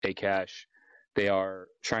Akash, they are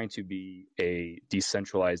trying to be a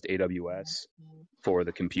decentralized AWS for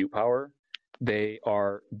the compute power. They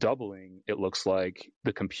are doubling, it looks like,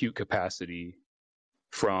 the compute capacity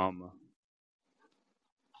from,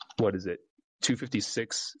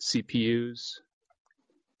 256 CPUs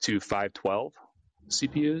to 512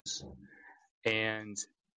 CPUs. And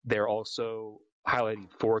they're also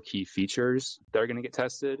highlighting 4 key features that are going to get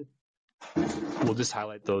tested. We'll just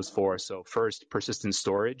highlight those 4. So first, persistent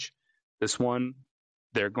storage. This one,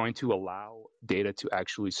 they're going to allow data to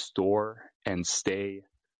actually store and stay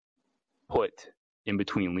put in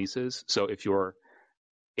between leases. So if your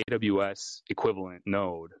AWS equivalent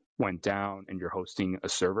node went down and you're hosting a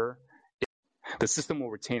server, the system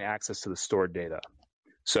will retain access to the stored data.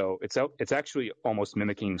 So it's actually almost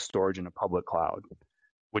mimicking storage in a public cloud,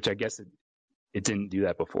 which I guess it didn't do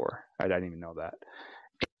that before. I didn't even know that.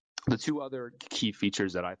 The 2 other key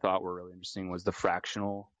features that I thought were really interesting was the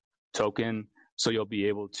fractional token. So you'll be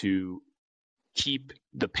able to keep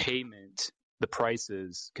the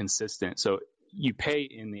prices consistent. So you pay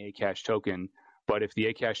in the Akash token, but if the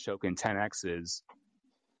Akash token 10x's,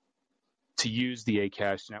 to use the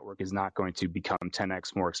Akash network is not going to become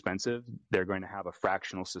 10x more expensive. They're going to have a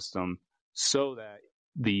fractional system so that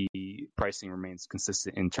the pricing remains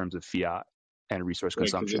consistent in terms of fiat and resource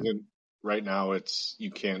consumption. Right now, you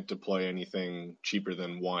can't deploy anything cheaper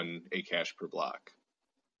than 1 Akash per block.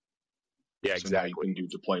 Yeah, so exactly. Now you can do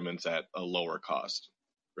deployments at a lower cost,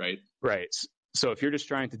 right? Right. So if you're just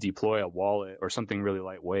trying to deploy a wallet or something really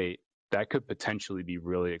lightweight, that could potentially be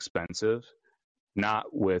really expensive. Not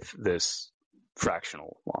with this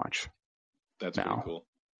fractional launch. That's pretty cool.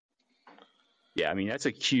 Yeah, I mean, that's a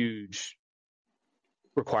huge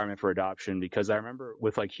requirement for adoption, because I remember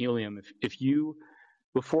with like Helium, if you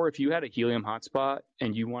had a Helium hotspot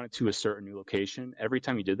and you wanted to assert a new location, every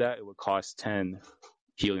time you did that, it would cost 10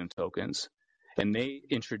 Helium tokens. And they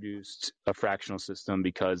introduced a fractional system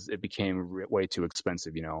because it became way too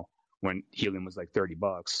expensive. When Helium was like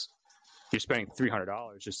 $30, you're spending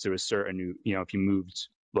 $300 just to assert a new, if you moved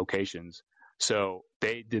locations. So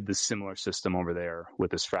they did the similar system over there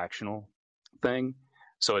with this fractional thing.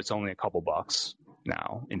 So it's only a couple bucks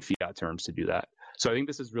now in fiat terms to do that. So I think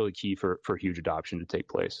this is really key for huge adoption to take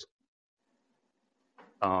place.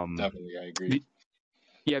 Definitely, I agree.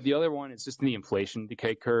 The other one is just the inflation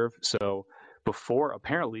decay curve. So before,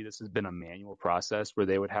 apparently this has been a manual process where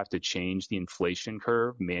they would have to change the inflation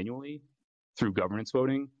curve manually through governance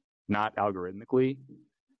voting, not algorithmically.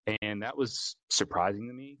 And that was surprising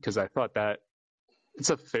to me, because I thought that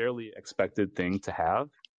it's a fairly expected thing to have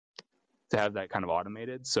that kind of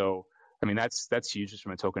automated. So, I mean, that's huge just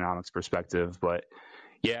from a tokenomics perspective. But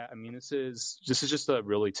yeah, I mean, this is just a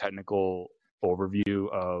really technical overview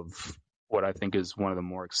of what I think is one of the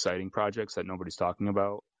more exciting projects that nobody's talking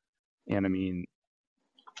about. And I mean,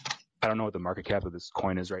 I don't know what the market cap of this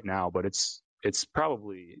coin is right now, but it's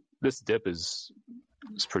probably, this dip is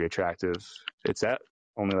pretty attractive. It's at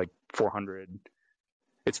only like 400.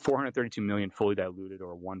 It's 432 million fully diluted,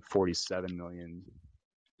 or 147 million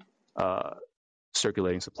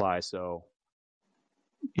circulating supply. So,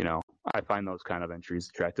 I find those kind of entries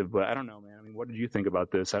attractive. But I don't know, man. I mean, what did you think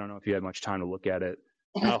about this? I don't know if you had much time to look at it.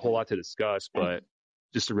 Not a whole lot to discuss, but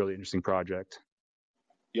just a really interesting project.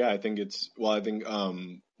 Yeah, I think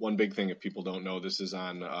one big thing, if people don't know, this is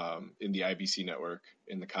on in the IBC network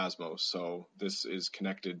in the Cosmos. So this is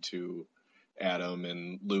connected to Atom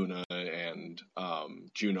and Luna and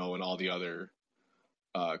Juno and all the other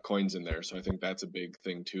coins in there. So I think that's a big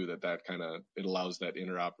thing too, that kind of, it allows that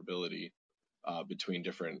interoperability between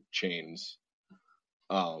different chains,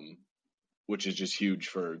 which is just huge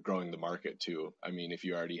for growing the market too. I mean, if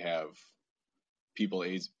you already have people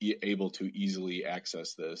able to easily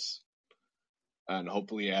access this, and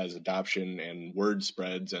hopefully as adoption and word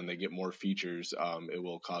spreads and they get more features, it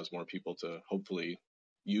will cause more people to hopefully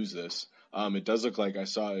use this. It does look like I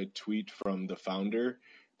saw a tweet from the founder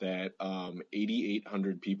that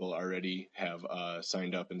 8,800 people already have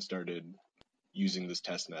signed up and started using this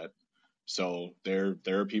testnet. So there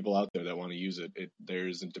are people out there that want to use it.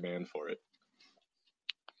 There's a demand for it.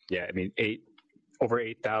 Yeah, I mean, over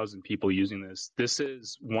 8,000 people using this. This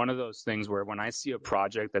is one of those things where when I see a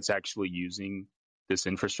project that's actually using this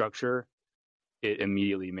infrastructure, it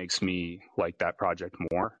immediately makes me like that project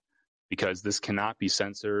more, because this cannot be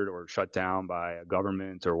censored or shut down by a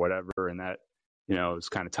government or whatever. And that, is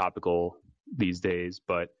kind of topical these days.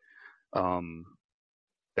 But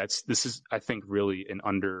this is, I think, really an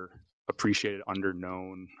underappreciated, an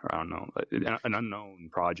unknown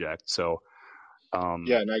project. So,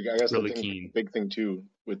 and I guess really the big thing too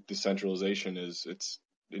with decentralization is it's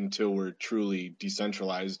until we're truly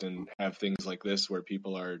decentralized and have things like this where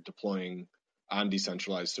people are deploying on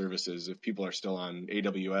decentralized services. If people are still on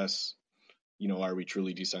AWS, are we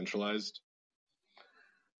truly decentralized?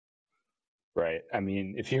 Right. I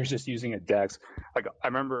mean, if you're just using a DEX, like I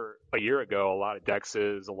remember a year ago, a lot of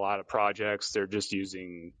DEXs, a lot of projects, they're just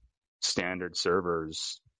using standard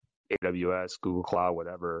servers, AWS, Google Cloud,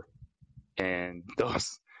 whatever. And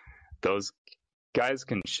those guys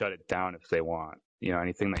can shut it down if they want,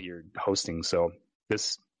 anything that you're hosting. So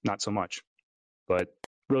this, not so much. But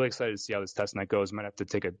really excited to see how this testnet goes. Might have to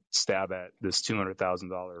take a stab at this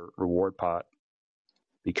 $200,000 reward pot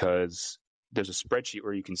because there's a spreadsheet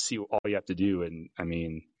where you can see all you have to do. And I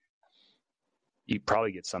mean, you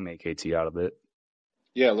probably get some AKT out of it.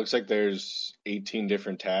 Yeah, it looks like there's 18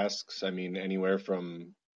 different tasks. I mean, anywhere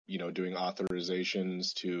from, doing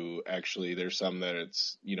authorizations to actually there's some that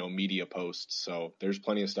it's, media posts. So there's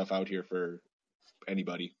plenty of stuff out here for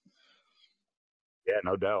anybody. Yeah,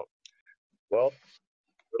 no doubt. Well,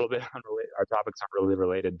 a little bit unrelated. Our topics aren't really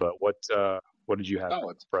related, but what did you have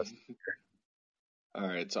for us? All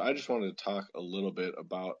right, so I just wanted to talk a little bit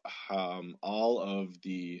about all of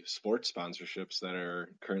the sports sponsorships that are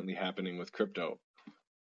currently happening with crypto.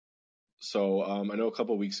 So I know a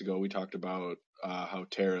couple of weeks ago we talked about how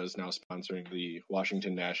Terra is now sponsoring the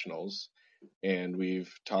Washington Nationals, and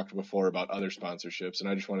we've talked before about other sponsorships, and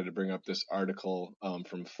I just wanted to bring up this article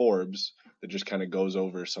from Forbes that just kind of goes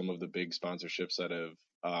over some of the big sponsorships that have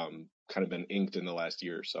kind of been inked in the last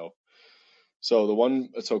year or so.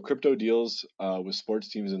 So crypto deals with sports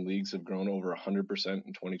teams and leagues have grown over 100% in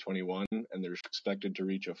 2021, and they're expected to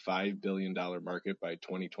reach a $5 billion market by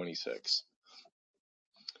 2026.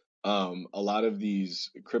 A lot of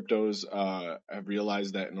these cryptos have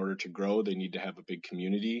realized that in order to grow, they need to have a big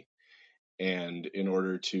community. And in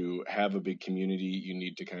order to have a big community, you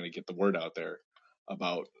need to kind of get the word out there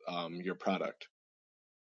about your product.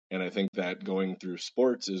 And I think that going through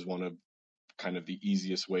sports is one of kind of the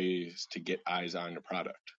easiest ways to get eyes on your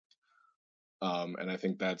product. And I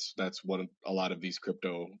think that's what a lot of these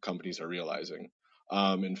crypto companies are realizing.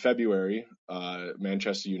 In February,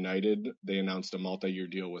 Manchester United, they announced a multi-year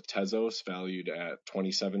deal with Tezos valued at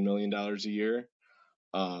 $27 million a year.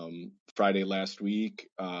 Friday last week,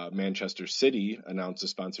 Manchester City announced a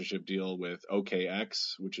sponsorship deal with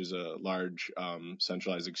OKX, which is a large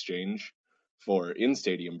centralized exchange for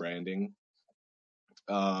in-stadium branding.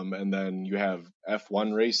 And then you have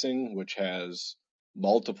F1 Racing, which has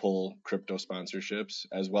multiple crypto sponsorships,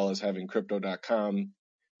 as well as having Crypto.com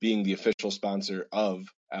being the official sponsor of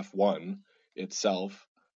F1 itself.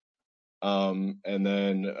 And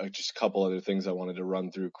then just a couple other things I wanted to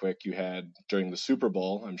run through quick. You had during the Super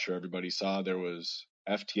Bowl, I'm sure everybody saw, there was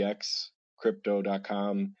FTX,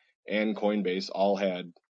 Crypto.com, and Coinbase all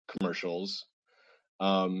had commercials.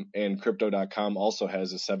 And Crypto.com also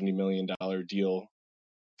has a $70 million deal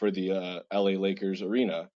for the LA Lakers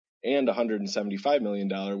arena and $175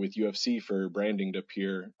 million with UFC for branding to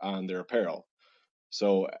appear on their apparel.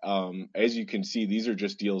 So as you can see, these are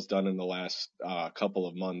just deals done in the last couple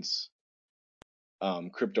of months.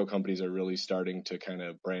 Crypto companies are really starting to kind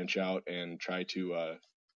of branch out and try to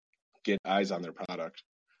get eyes on their product.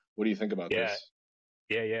 What do you think about this?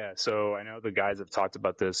 Yeah. So I know the guys have talked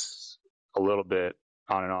about this a little bit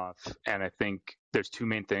on and off, and I think there's two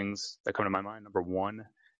main things that come to my mind. Number one,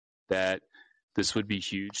 that this would be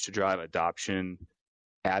huge to drive adoption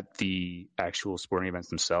at the actual sporting events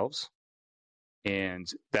themselves. And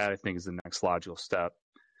that, I think, is the next logical step.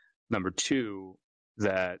 Number two,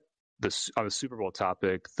 that on the Super Bowl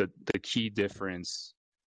topic, the key difference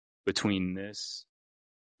between this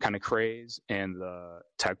kind of craze and the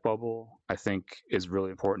tech bubble, I think, is really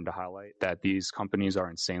important to highlight that these companies are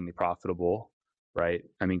insanely profitable, right?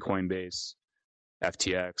 I mean, Coinbase,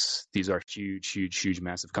 FTX, these are huge,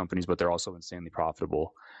 massive companies, but they're also insanely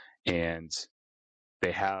profitable. And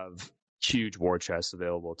they have huge war chests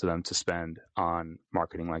available to them to spend on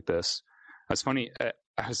marketing like this. That's funny.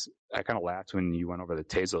 I kind of laughed when you went over the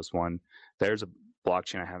Tezos one. There's a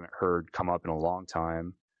blockchain I haven't heard come up in a long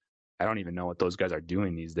time. I don't even know what those guys are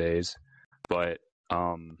doing these days. But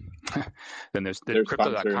then there's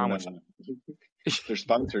Crypto.com, which they're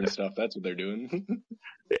sponsoring stuff. That's what they're doing.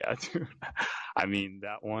 Yeah, dude. I mean,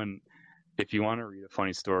 that one, if you want to read a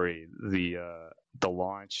funny story, the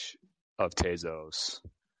launch of Tezos,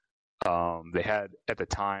 they had at the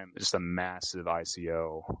time just a massive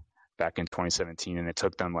ICO back in 2017, and it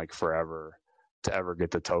took them like forever to ever get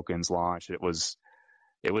the tokens launched. It was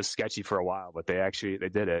sketchy for a while, but they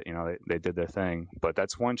did it. They did their thing. But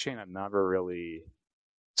that's one chain I've never really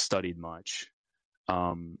studied much.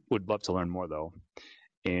 Would love to learn more though.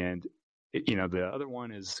 And The other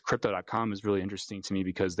one is crypto.com is really interesting to me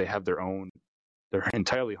because they have their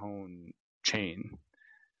entirely own chain.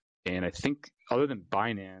 And I think other than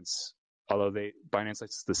Binance, although Binance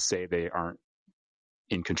likes to say they aren't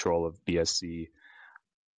in control of BSC,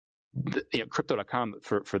 crypto.com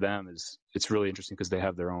for them it's really interesting because they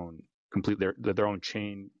have their own their own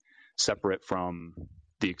chain separate from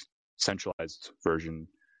the centralized version.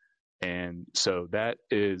 And so that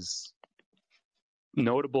is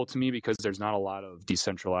notable to me because there's not a lot of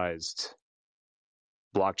decentralized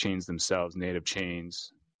blockchains themselves, native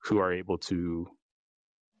chains, who are able to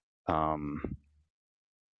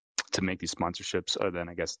make these sponsorships other than,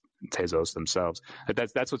 I guess, Tezos themselves.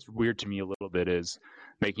 That's what's weird to me a little bit, is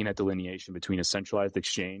making that delineation between a centralized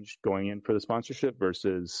exchange going in for the sponsorship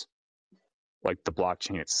versus like the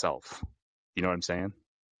blockchain itself. You know what I'm saying?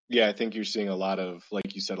 Yeah, I think you're seeing a lot of,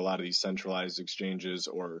 like you said, a lot of these centralized exchanges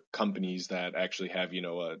or companies that actually have,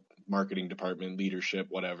 a marketing department, leadership,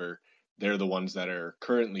 whatever. They're the ones that are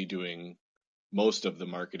currently doing most of the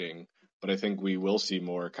marketing. But I think we will see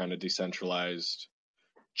more kind of decentralized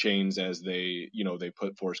chains as they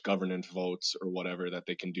put forth governance votes or whatever that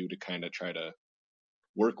they can do to kind of try to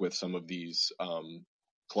work with some of these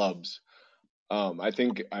clubs. I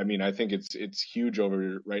think it's huge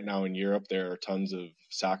over right now in Europe. There are tons of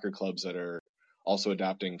soccer clubs that are also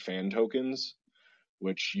adopting fan tokens,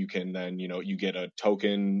 which you can then, you get a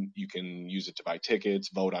token, you can use it to buy tickets,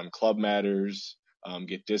 vote on club matters,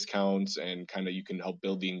 get discounts, and kind of you can help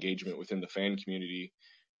build the engagement within the fan community.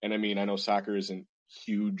 And I know soccer isn't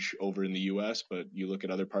huge over in the US, but you look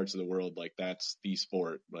at other parts of the world, like that's the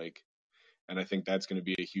sport, and I think that's going to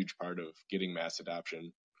be a huge part of getting mass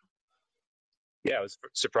adoption. Yeah, I was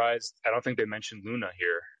surprised. I don't think they mentioned Luna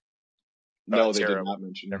here. No, they Terra, did not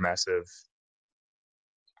mention. They're massive.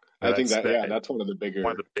 I think that's one of the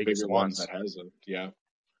biggest ones that has them. Yeah.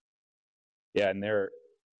 Yeah, and they're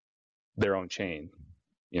their own chain,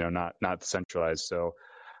 not centralized. So,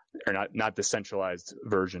 or not the centralized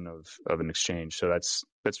version of an exchange. So that's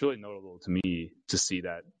really notable to me to see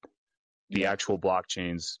that the actual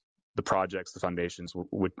blockchains, the projects, the foundations,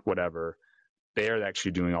 whatever, they are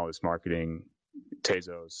actually doing all this marketing,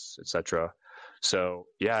 Tezos, etc. So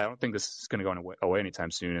yeah, I don't think this is going to go away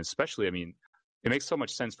anytime soon. Especially, it makes so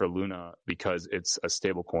much sense for Luna because it's a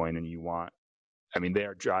stable coin, and they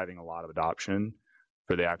are driving a lot of adoption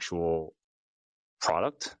for the actual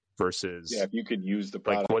product versus if you could use the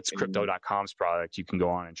product, like what's crypto.com's product, you can go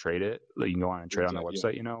on and trade it. You can go on and trade on their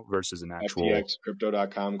website, versus an actual FTX,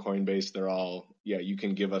 crypto.com, Coinbase, they're all, you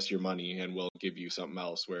can give us your money and we'll give you something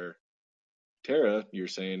else. Where Terra, you're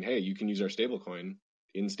saying, hey, you can use our stablecoin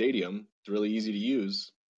in Stadium. It's really easy to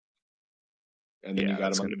use. And then you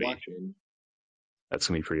got them on the blockchain. That's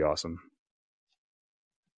going to be pretty awesome.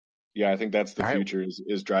 Yeah, I think that's the future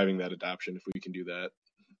is driving that adoption if we can do that.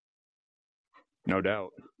 No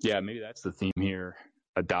doubt. Yeah, maybe that's the theme here.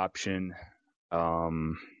 Adoption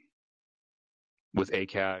with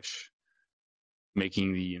Akash,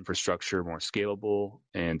 making the infrastructure more scalable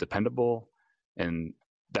and dependable. And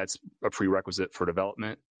that's a prerequisite for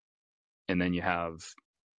development. And then you have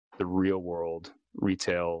the real world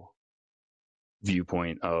retail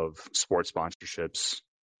viewpoint of sports sponsorships.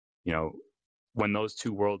 When those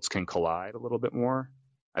two worlds can collide a little bit more,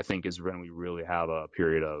 I think is when we really have a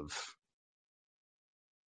period of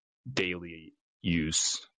daily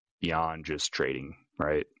use beyond just trading,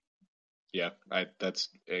 right? Yeah, that's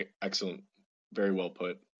excellent. Very well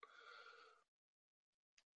put.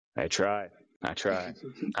 I try. All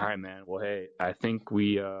right, man. Well, hey, I think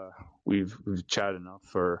we've chatted enough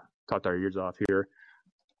talked our ears off here,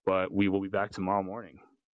 but we will be back tomorrow morning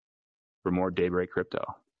for more Daybreak Crypto.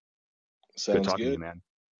 Sounds good talking good. to you, man.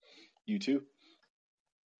 You too.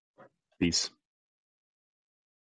 Peace.